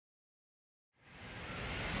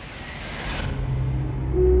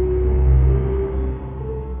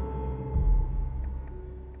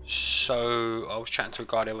So I was chatting to a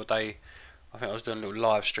guy the other day. I think I was doing a little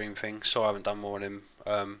live stream thing. Sorry I haven't done more on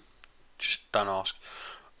him. Just don't ask.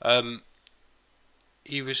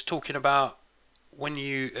 He was talking about when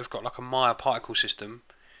you have got like a Maya particle system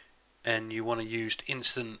and you want to use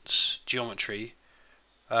instance geometry,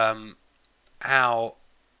 how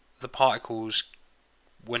the particles,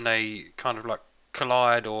 when they kind of like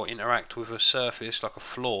collide or interact with a surface like a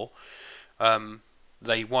floor,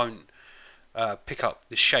 they won't pick up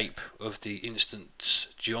the shape of the instance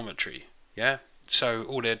geometry. Yeah, so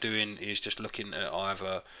all they're doing is just looking at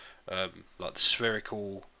either like the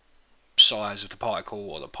spherical size of the particle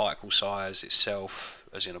or the particle size itself,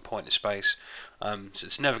 as in a point in space. So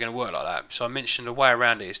it's never going to work like that. So I mentioned the way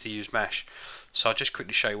around it is to use mesh. So I'll just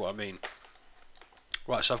quickly show you what I mean.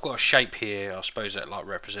 Right, so I've got a shape here. I suppose that like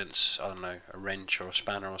represents, I don't know, a wrench or a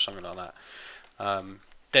spanner or something like that.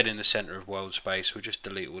 Dead in the center of world space. We'll just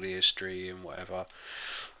delete all the history and whatever.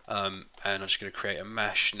 And I'm just going to create a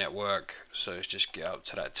mesh network. So let's just get up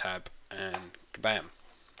to that tab and bam.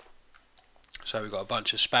 So we've got a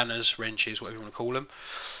bunch of spanners, wrenches, whatever you want to call them.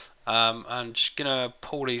 I'm just going to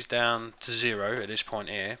pull these down to 0 at this point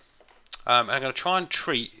here. I'm going to try and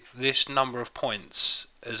treat this number of points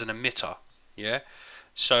as an emitter. Yeah.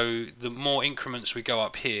 So the more increments we go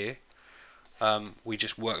up here, we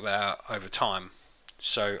just work that out over time.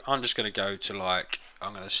 So I'm just going to go to like,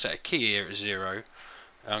 I'm going to set a key here at 0.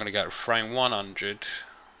 I'm going to go to frame 100,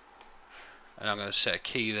 and I'm going to set a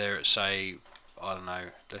key there at, say, I don't know,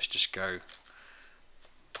 let's just go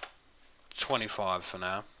 25 for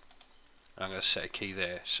now. And I'm going to set a key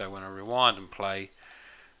there. So when I rewind and play,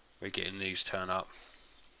 we're getting these turn up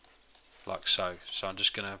like so. So I'm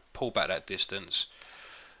just going to pull back that distance.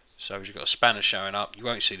 So you've got a spanner showing up. You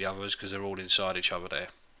won't see the others because they're all inside each other there.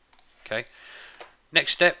 Okay.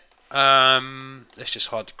 Next step, let's just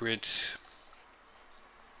hide the grid.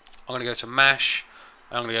 I'm going to go to Mesh.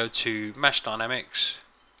 I'm going to go to Mesh Dynamics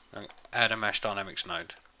and add a Mesh Dynamics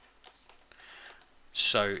node.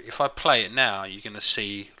 So if I play it now, you're going to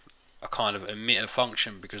see a kind of emitter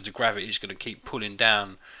function because the gravity is going to keep pulling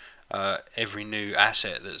down every new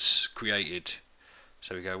asset that's created.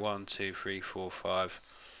 So we go 1, 2, 3, 4, 5,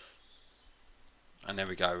 and there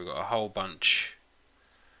we go. We've got a whole bunch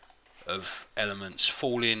of elements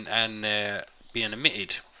falling and they're being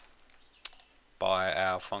emitted by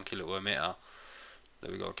our funky little emitter that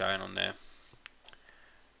we've got going on there.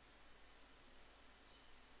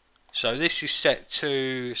 So this is set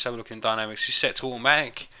to, so we're looking at dynamics, it's set to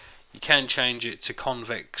automatic. You can change it to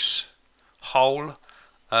Convex Hull.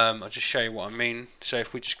 I'll just show you what I mean. So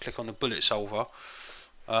if we just click on the bullet solver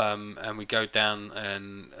and we go down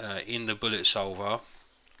and in the bullet solver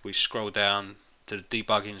we scroll down to the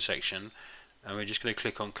debugging section and we're just going to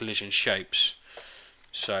click on collision shapes.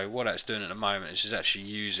 So what that's doing at the moment is actually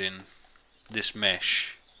using this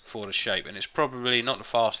mesh for the shape, and it's probably not the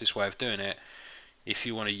fastest way of doing it if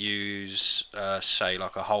you want to use say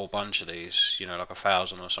like a whole bunch of these, you know, like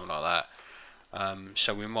 1,000 or something like that.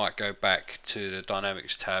 So we might go back to the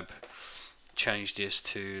dynamics tab, change this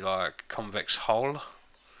to like Convex Hull, and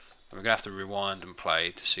we're going to have to rewind and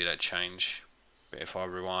play to see that change. But if I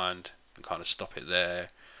rewind and kind of stop it there,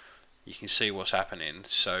 you can see what's happening.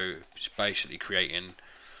 So it's basically creating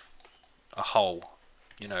a hole,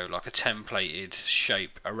 you know, like a templated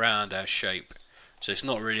shape around our shape. So it's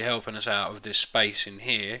not really helping us out of this space in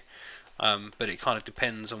here, but it kind of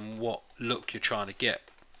depends on what look you're trying to get.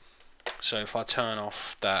 So if I turn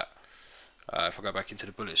off that, if I go back into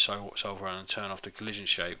the bullet solver and turn off the collision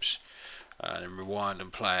shapes and then rewind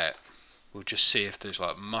and play it, we'll just see if there's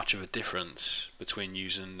like much of a difference between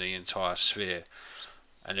using the entire sphere,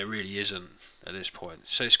 and there really isn't at this point.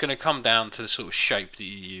 So it's going to come down to the sort of shape that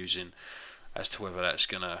you're using as to whether that's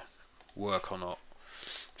going to work or not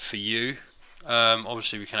for you.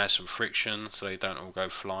 Obviously we can add some friction so they don't all go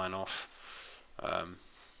flying off. Let's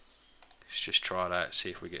just try that,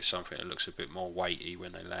 see if we get something that looks a bit more weighty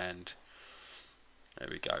when they land. There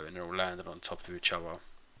we go, and they're all landed on top of each other.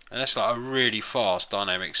 And that's like a really fast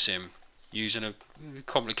dynamic sim using a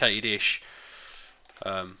complicated-ish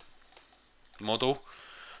model.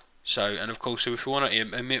 So, and of course, if we want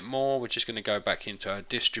to emit more, we're just going to go back into our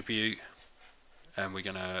distribute, and we're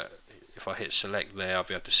going to, if I hit select there, I'll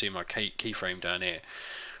be able to see my keyframe down here.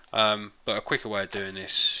 But a quicker way of doing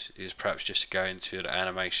this is perhaps just to go into the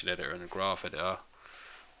animation editor and the graph editor,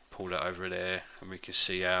 pull that over there, and we can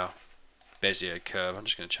see our Bezier curve. I'm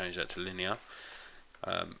just going to change that to linear,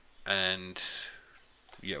 and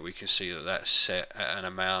yeah, we can see that that's set at an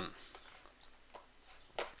amount.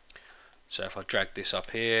 So if I drag this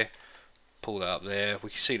up here, pull that up there,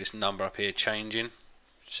 we can see this number up here changing.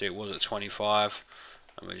 See, it was at 25,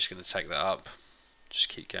 and we're just going to take that up, just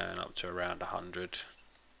keep going up to around 100,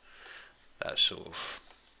 that sort of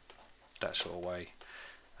way,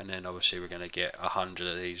 and then obviously we're going to get 100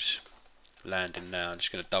 of these landing now. I'm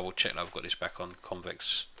just going to double check that I've got this back on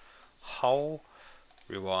Convex Hull,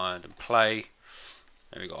 rewind and play,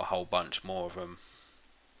 and we've got a whole bunch more of them,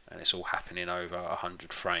 and it's all happening over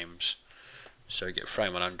 100 frames. So we get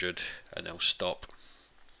frame 100 and they'll stop,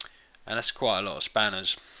 and that's quite a lot of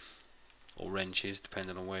spanners or wrenches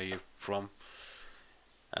depending on where you're from.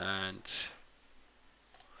 And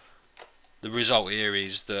the result here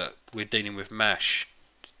is that we're dealing with mash,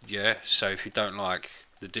 yeah, so if you don't like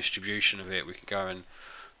the distribution of it, we can go and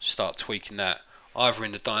start tweaking that either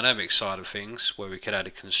in the dynamic side of things, where we could add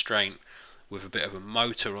a constraint with a bit of a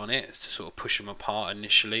motor on it to sort of push them apart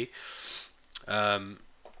initially.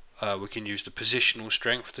 We can use the positional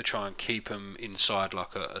strength to try and keep them inside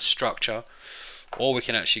like a structure, or we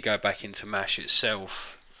can actually go back into mash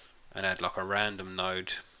itself and add like a random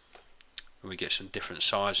node, and we get some different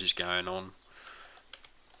sizes going on,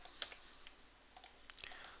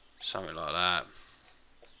 something like that.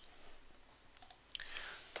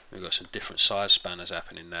 We've got some different size spanners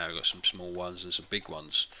happening now. We've got some small ones and some big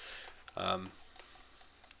ones,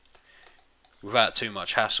 without too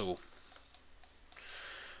much hassle.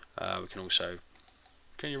 We can also,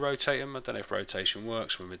 can you rotate them? I don't know if rotation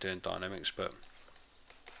works when we're doing dynamics, but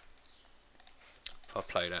if I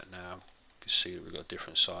play that now, you can see that we've got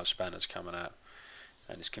different size spanners coming out,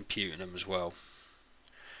 and it's computing them as well,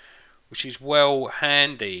 which is well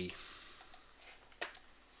handy.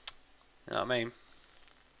 You know what I mean?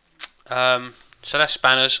 So that's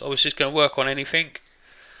spanners. Obviously it's going to work on anything,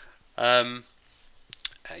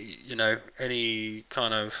 you know, any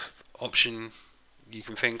kind of option you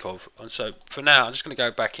can think of. And so for now I'm just going to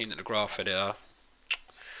go back into the graph editor.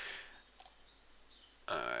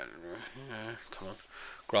 Come on,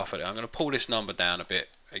 graph editor. I'm going to pull this number down a bit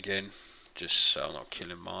again, just so I'm not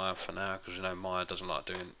killing Maya for now, because you know Maya doesn't like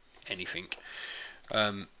doing anything.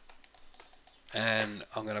 And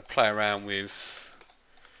I'm going to play around with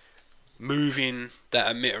moving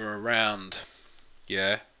that emitter around,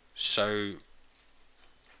 yeah. So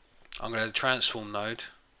I'm going to transform node,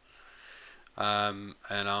 and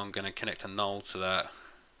I'm going to connect a null to that.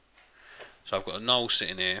 So I've got a null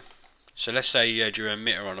sitting here. So let's say you had your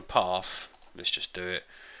emitter on a path. Let's just do it.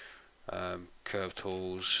 Curve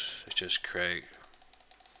tools. Let's just create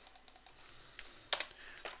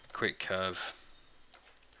a quick curve.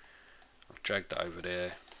 I've dragged that over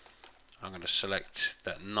there. I'm going to select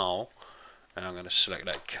that null, and I'm going to select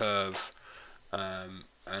that curve, and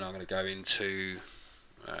I'm going to go into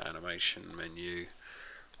animation menu.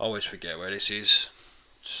 I always forget where this is.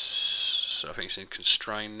 So I think it's in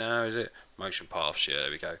constrain now, is it? Motion paths, yeah,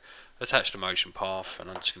 there we go. Attach the motion path, and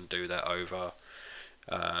I'm just going to do that over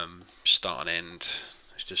start and end.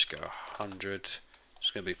 Let's just go 100.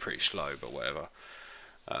 It's going to be pretty slow, but whatever.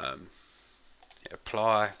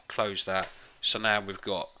 Apply, close that. So now we've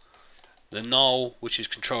got the null, which is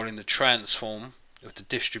controlling the transform of the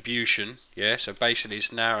distribution, yeah. So basically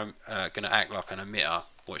it's now going to act like an emitter.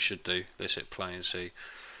 What it should do, let's hit play and see.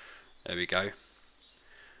 There we go.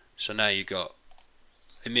 So now you've got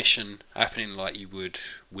emission happening like you would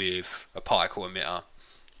with a particle emitter,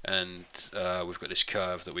 and we've got this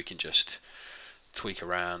curve that we can just tweak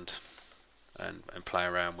around and play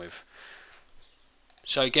around with.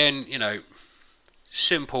 So again, you know,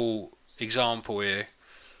 simple example here,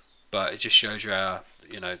 but it just shows you how,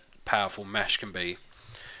 you know, powerful mesh can be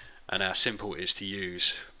and how simple it is to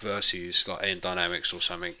use versus like End Dynamics or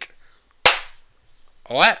something.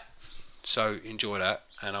 Alright, so enjoy that,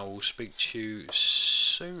 and I will speak to you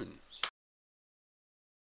soon.